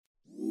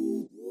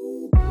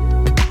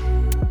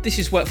This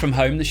is Work From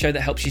Home, the show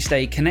that helps you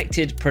stay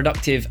connected,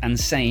 productive and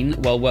sane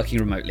while working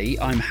remotely.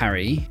 I'm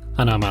Harry.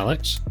 And I'm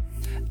Alex.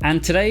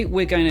 And today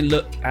we're going to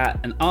look at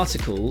an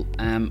article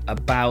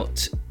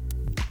about,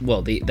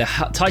 well, the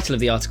title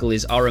of the article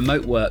is Our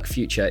Remote Work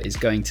Future is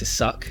Going to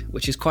Suck,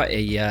 which is quite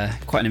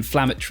an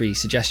inflammatory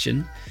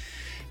suggestion.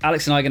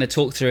 Alex and I are going to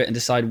talk through it and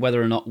decide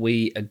whether or not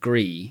we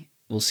agree.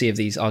 We'll see if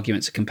these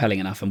arguments are compelling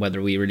enough and whether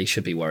we really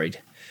should be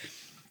worried.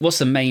 What's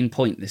the main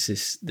point?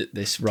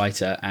 This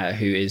writer,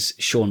 who is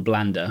Sean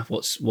Blander.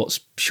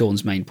 What's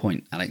Sean's main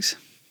point, Alex?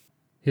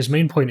 His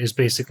main point is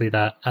basically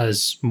that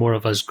as more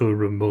of us go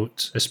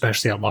remote,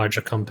 especially at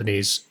larger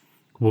companies,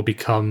 we'll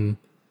become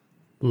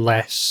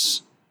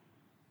less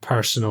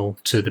personal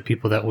to the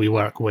people that we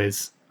work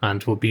with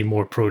and will be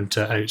more prone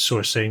to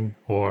outsourcing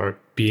or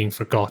being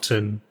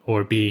forgotten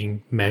or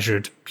being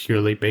measured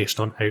purely based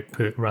on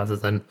output rather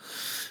than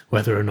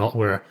whether or not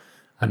we're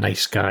a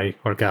nice guy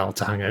or gal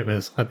to hang out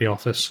with at the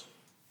office.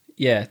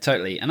 Yeah,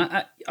 totally. And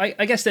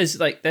I guess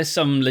there's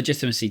some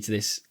legitimacy to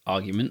this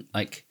argument.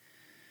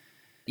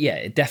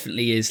 It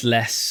definitely is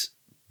less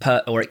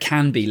or it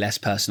can be less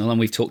personal. And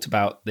we've talked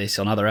about this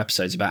on other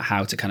episodes about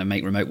how to kind of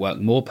make remote work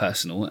more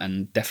personal.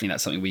 And definitely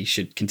that's something we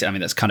should continue. I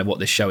mean, that's kind of what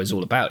this show is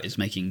all about, is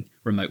making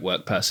remote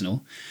work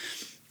personal.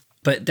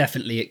 But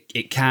definitely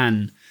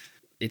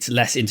it's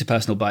less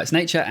interpersonal by its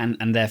nature,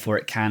 and therefore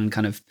it can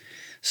kind of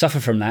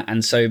suffer from that.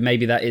 And so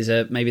maybe that is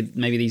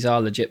maybe these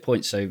are legit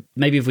points. So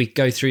maybe if we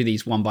go through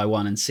these one by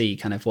one and see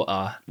kind of what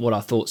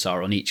our thoughts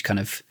are on each kind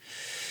of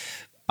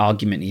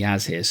argument he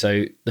has here.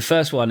 So the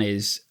first one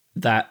is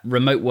that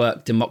remote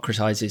work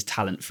democratizes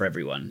talent for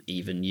everyone,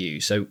 even you.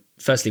 So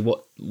firstly,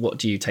 what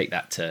do you take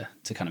that to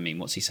kind of mean?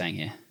 What's he saying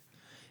here?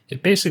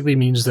 It basically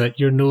means that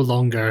you're no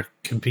longer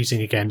competing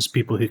against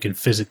people who can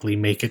physically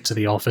make it to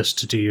the office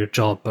to do your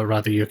job, but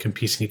rather you're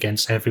competing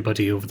against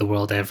everybody over the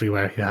world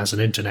everywhere who has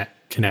an internet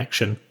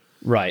connection.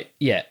 Right,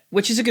 yeah,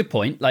 which is a good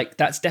point.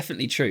 That's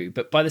definitely true.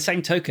 But by the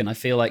same token, I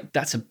feel like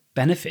that's a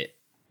benefit.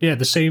 Yeah,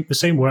 the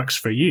same works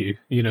for you,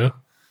 you know?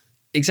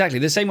 Exactly,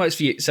 the same works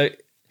for you.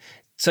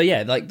 So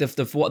yeah,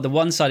 the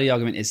one side of the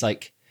argument is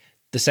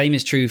the same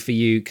is true for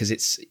you because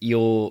it's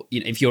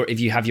if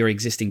you have your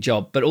existing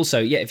job, but also,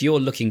 yeah, if you're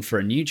looking for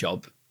a new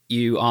job,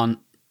 you aren't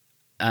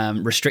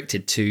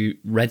restricted to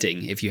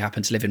Reading. If you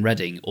happen to live in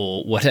Reading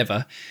or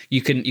whatever,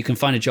 you can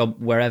find a job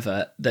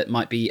wherever that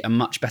might be a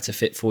much better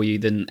fit for you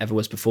than ever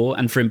was before.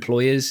 And for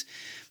employers,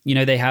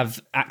 they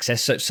have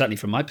access. So certainly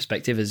from my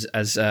perspective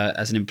as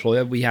an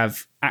employer, we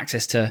have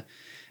access to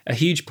a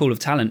huge pool of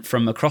talent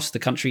from across the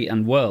country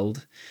and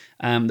world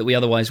that we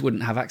otherwise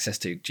wouldn't have access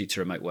to due to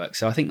remote work.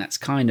 So I think that's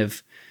kind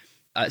of,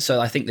 so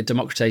I think the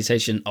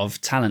democratization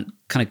of talent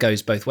kind of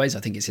goes both ways.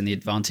 I think it's in the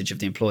advantage of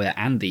the employer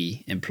and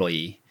the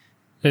employee.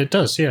 It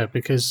does, yeah,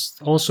 because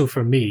also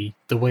for me,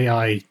 the way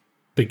I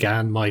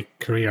began my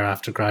career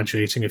after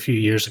graduating a few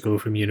years ago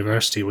from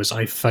university was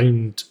I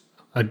found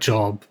a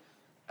job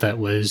that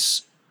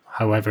was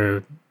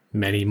however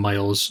many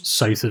miles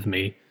south of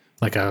me,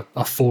 like a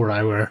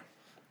 4-hour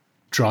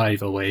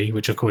drive away,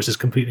 which of course is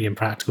completely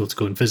impractical to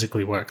go and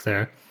physically work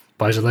there,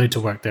 but I was allowed to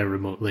work there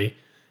remotely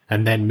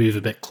and then move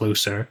a bit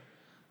closer.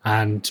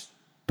 And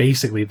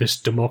basically this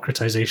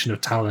democratization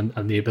of talent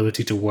and the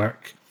ability to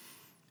work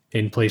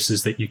in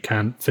places that you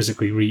can't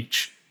physically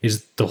reach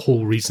is the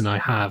whole reason I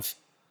have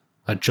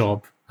a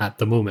job at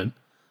the moment.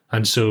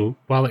 And so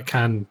while it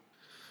can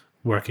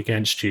work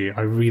against you,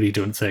 I really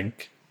don't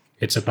think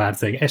it's a bad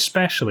thing,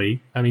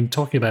 especially, I mean,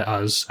 talking about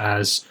us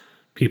as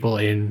people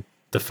in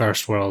the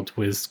first world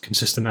with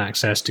consistent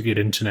access to good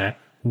internet,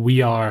 we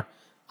are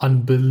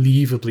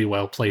unbelievably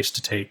well placed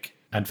to take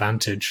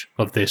advantage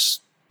of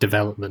this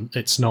development.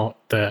 It's not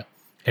that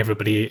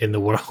everybody in the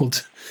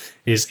world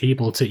is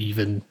able to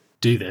even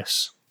do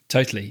this.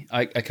 Totally.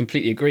 I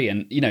completely agree.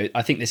 And,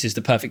 I think this is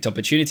the perfect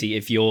opportunity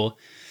if you're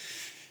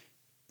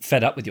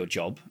fed up with your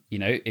job,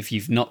 if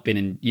you're not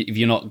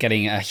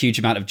getting a huge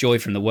amount of joy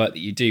from the work that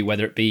you do,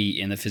 whether it be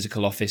in the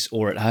physical office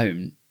or at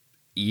home,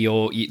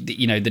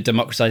 the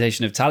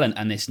democratization of talent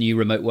and this new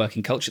remote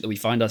working culture that we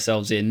find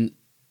ourselves in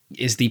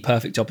is the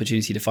perfect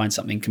opportunity to find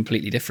something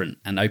completely different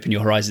and open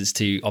your horizons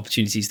to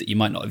opportunities that you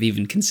might not have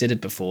even considered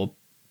before,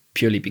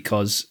 purely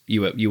because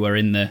you were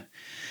in the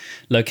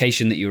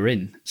location that you were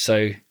in.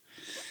 So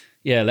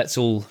yeah, let's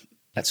all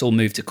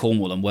move to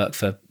Cornwall and work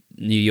for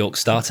New York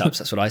startups.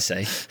 That's what I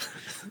say.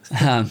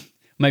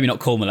 Maybe not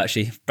Cornwall,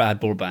 actually,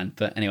 bad broadband,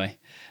 but anyway,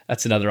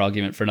 that's another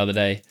argument for another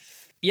day.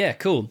 Yeah,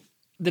 cool.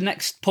 The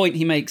next point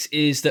he makes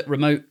is that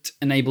remote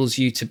enables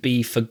you to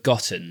be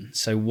forgotten.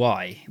 So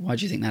why? Why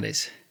do you think that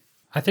is?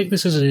 I think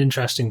this is an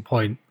interesting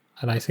point,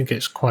 and I think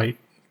it's quite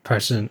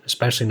pertinent,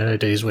 especially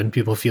nowadays when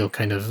people feel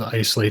kind of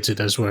isolated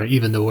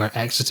even though we're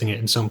exiting it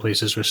in some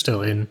places, we're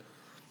still in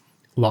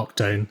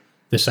lockdown.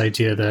 This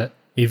idea that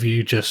if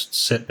you just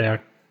sit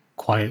there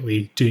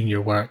quietly doing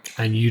your work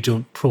and you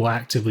don't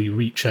proactively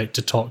reach out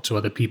to talk to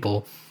other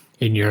people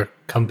in your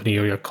company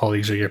or your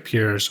colleagues or your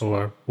peers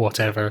or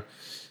whatever,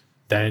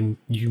 then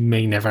you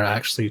may never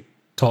actually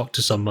talk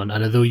to someone.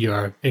 And although you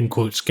are, in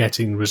quotes,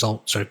 getting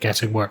results or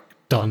getting work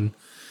done,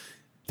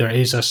 there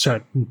is a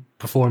certain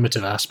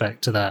performative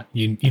aspect to that.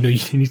 You know,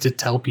 you need to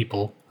tell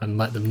people and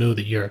let them know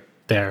that you're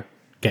there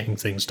getting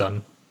things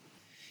done.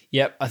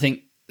 Yep, I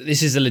think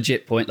this is a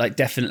legit point. Like,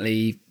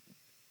 definitely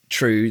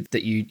true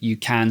that you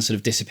can sort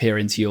of disappear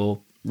into your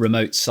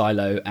remote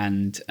silo,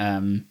 and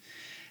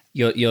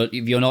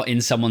if you're not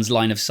in someone's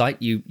line of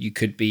sight, you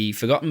could be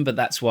forgotten. But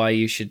that's why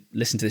you should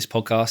listen to this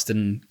podcast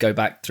and go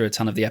back through a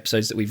ton of the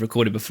episodes that we've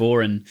recorded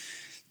before and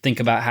think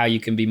about how you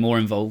can be more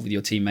involved with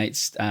your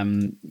teammates.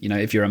 You know,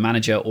 if you're a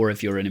manager or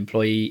if you're an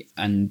employee,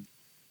 and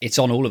it's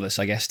on all of us,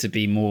 I guess, to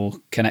be more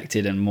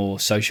connected and more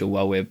social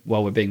while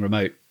we're being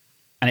remote.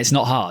 And it's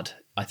not hard,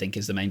 I think,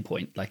 is the main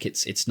point. Like,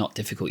 it's not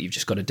difficult. You've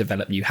just got to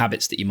develop new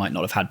habits that you might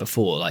not have had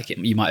before. Like,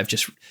 you might have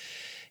just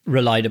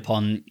relied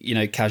upon, you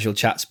know, casual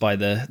chats by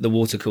the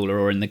water cooler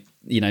or in the,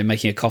 you know,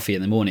 making a coffee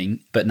in the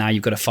morning. But now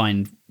you've got to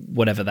find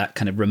whatever that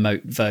kind of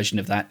remote version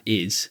of that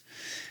is.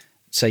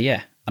 So,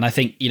 yeah. And I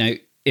think, you know,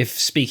 if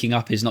speaking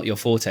up is not your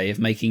forte, if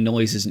making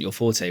noise isn't your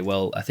forte,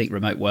 well, I think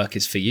remote work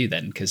is for you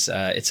then, because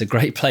it's a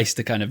great place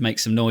to kind of make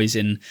some noise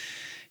in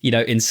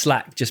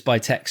Slack, just by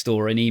text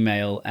or an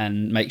email,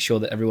 and make sure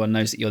that everyone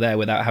knows that you're there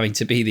without having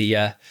to be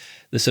the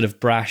sort of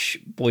brash,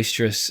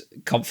 boisterous,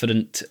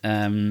 confident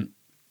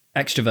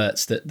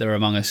extroverts that are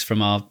among us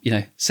from our, you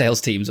know,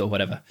 sales teams or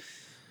whatever.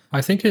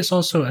 I think it's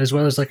also, as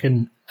well as like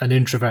an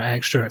introvert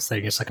extrovert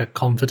thing, it's like a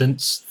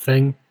confidence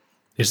thing.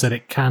 Is that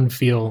it can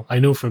feel, I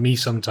know for me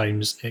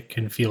sometimes it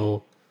can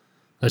feel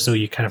as though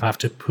you kind of have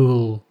to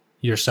pull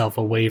yourself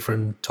away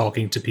from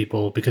talking to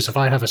people, because if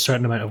I have a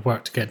certain amount of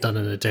work to get done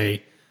in a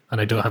day and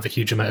I don't have a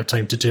huge amount of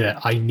time to do it,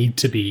 I need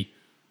to be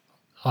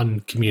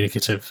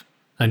uncommunicative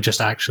and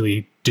just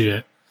actually do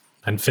it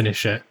and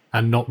finish it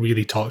and not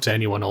really talk to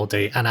anyone all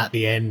day. And at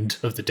the end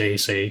of the day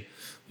say,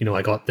 you know,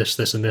 I got this,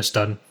 this and this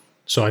done.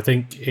 So I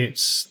think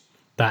it's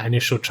that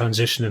initial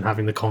transition and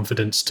having the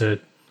confidence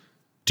to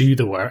do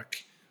the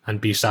work and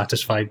be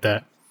satisfied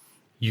that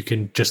you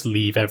can just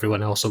leave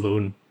everyone else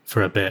alone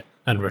for a bit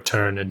and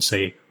return and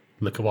say,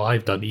 look at what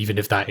I've done, even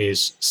if that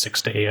is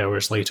 6 to 8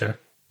 hours later.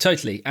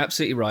 Totally,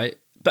 absolutely right.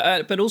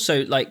 But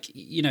also, like,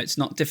 you know, it's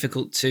not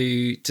difficult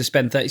to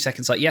spend 30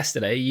 seconds. Like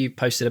yesterday, you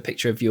posted a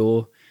picture of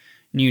your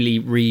newly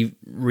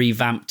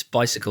revamped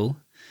bicycle.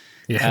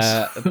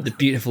 Yes. The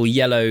beautiful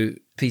yellow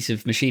piece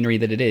of machinery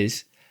that it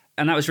is.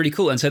 And that was really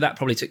cool. And so that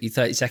probably took you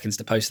 30 seconds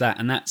to post that.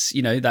 And that's,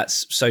 you know,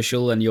 that's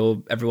social, and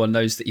everyone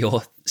knows that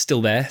you're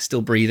still there,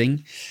 still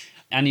breathing.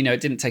 And, you know, it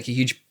didn't take a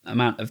huge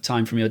amount of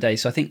time from your day.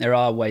 So I think there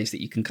are ways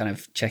that you can kind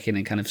of check in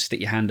and kind of stick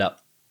your hand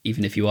up,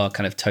 even if you are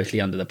kind of totally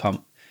under the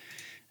pump.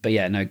 But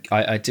yeah, no,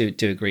 I do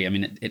agree. I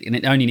mean,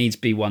 it only needs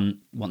to be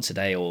once a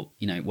day, or,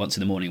 you know, once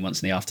in the morning,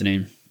 once in the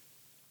afternoon.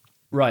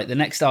 Right, the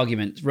next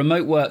argument,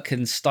 remote work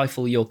can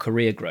stifle your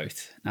career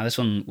growth. Now, this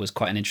one was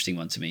quite an interesting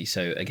one to me.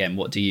 So again,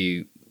 what's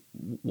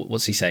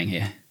he saying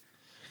here?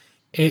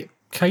 It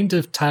kind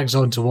of tags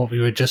on to what we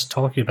were just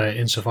talking about,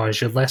 insofar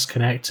as you're less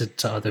connected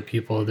to other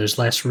people. There's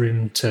less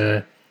room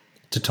to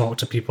talk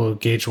to people,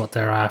 gauge what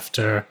they're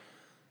after,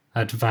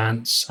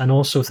 advance, and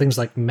also things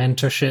like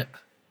mentorship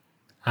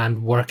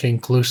and working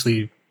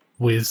closely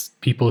with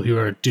people who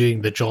are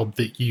doing the job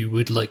that you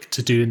would like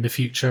to do in the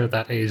future.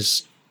 That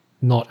is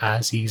not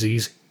as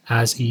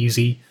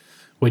easy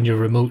when you're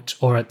remote,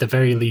 or at the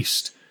very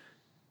least,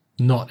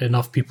 not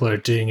enough people are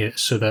doing it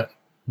so that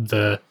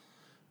the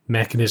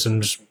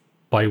mechanisms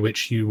by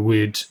which you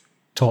would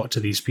talk to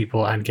these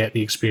people and get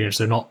the experience,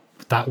 they're not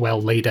that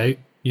well laid out.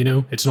 You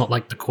know, it's not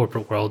like the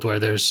corporate world or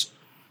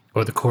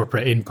the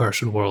corporate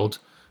in-person world,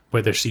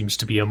 where there seems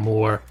to be a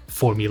more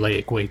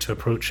formulaic way to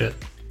approach it.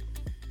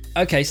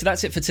 Okay, so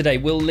that's it for today.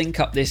 We'll link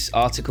up this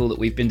article that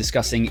we've been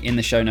discussing in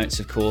the show notes,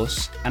 of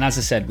course. And as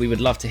I said, we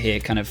would love to hear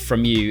kind of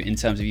from you in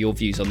terms of your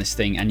views on this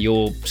thing and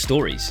your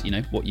stories, you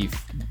know,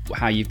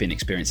 how you've been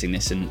experiencing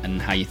this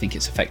and how you think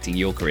it's affecting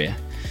your career.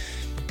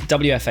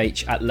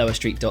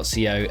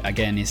 wfh@lowerstreet.co,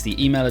 again, is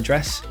the email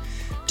address.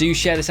 Do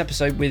share this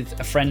episode with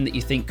a friend that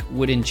you think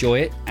would enjoy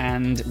it,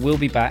 and we'll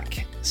be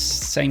back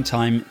same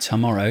time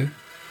tomorrow.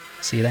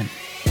 See you then.